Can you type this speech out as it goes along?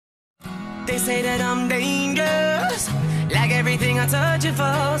say that I'm dangerous. Like everything I touch, it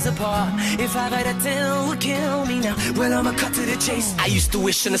falls apart. If I had a tell would kill me now, well, I'ma cut to the chase. I used to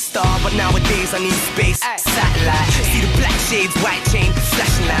wish on a star, but nowadays I need space. Satellite, see the black shades, white chain,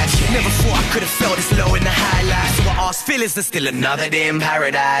 flashing lights. Never thought I could have felt this low in the highlights. So I ask, Phil, is there still another day in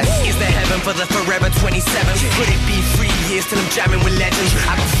paradise? Is there heaven for the forever 27? Could it be 3 years till I'm jamming with legends?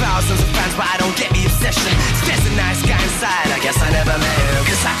 I got thousands of fans, but I don't get the obsession. There's a nice guy inside, I guess I never met him.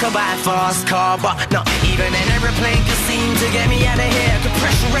 Cause I could buy a fast car, but not even an aeroplane could seem to get me out of here. The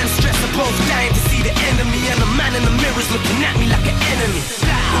pressure and stress are both dying to see the end of me, and the man in the mirror's looking at me like an enemy.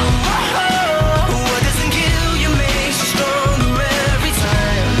 What doesn't kill you makes you stronger every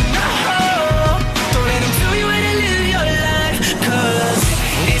time. Don't let them tell you how to live your life, cause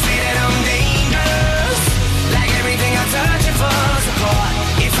they say that I'm dangerous. Like everything I touch, it falls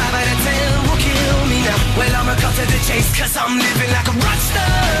apart. If I had a tell will kill me now, well, I'ma cut to the chase, cause I'm living like a rock star.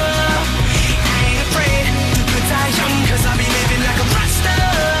 I ain't afraid to die young, cause I'll be living like a rock star.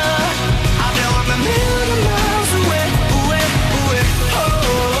 I'll blow up a million miles away, away, away. Oh,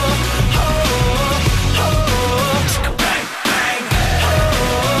 oh, oh, oh. Bang, bang. Oh,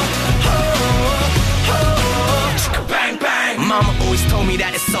 oh, oh, bang, bang. Mama always told me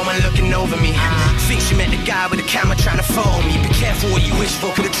that there's someone looking over me. Think she met the guy with the camera trying to photo me. Be careful what you wish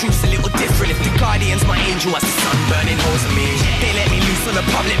for, cause the truth's a little different. If the guardian's my angel, I see sun burning holes in me. They let me loose on the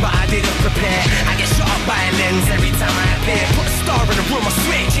public, but I didn't prepare. I get shot up by a lens every time I appear. Put a star in the room, I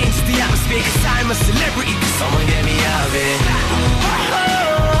swear it changes the atmosphere. Cause I'm a celebrity, cause someone get me out of it.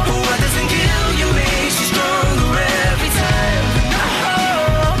 What doesn't kill you makes you stronger every time.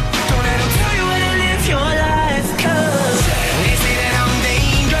 Don't let them tell you how to live your life, cause they say that I'm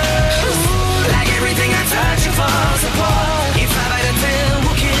dangerous. Like everything I touch, it falls apart. If I had a tell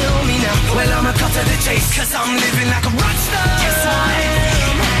will kill me now, well, I'ma cut to the chase, cause I'm living like a rock star. Yes, I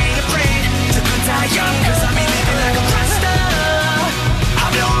am. I ain't afraid to die young, cause I'll be living like a rock star.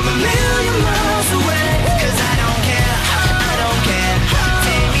 I'll blow up a million miles away, cause I don't care, I don't care.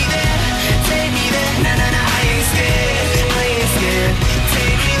 Take me there, nah, nah, nah, I ain't scared, I ain't scared.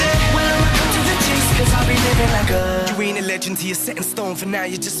 Take me there, well, I'ma cut to the chase, cause I'll be living like a... You ain't a legend till you're set in stone. For now,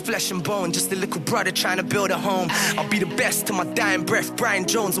 you're just flesh and bone, just a little brother trying to build a home. I'll be the best to my dying breath. Brian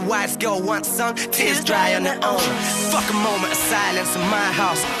Jones, a wise girl once sung, tears dry on their own. Fuck a moment of silence in my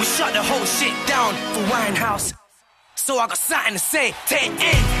house. We shut the whole shit down for Winehouse. So I got something to say, take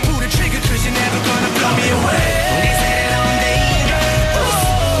aim, pull the trigger, cause you're never gonna blow me away.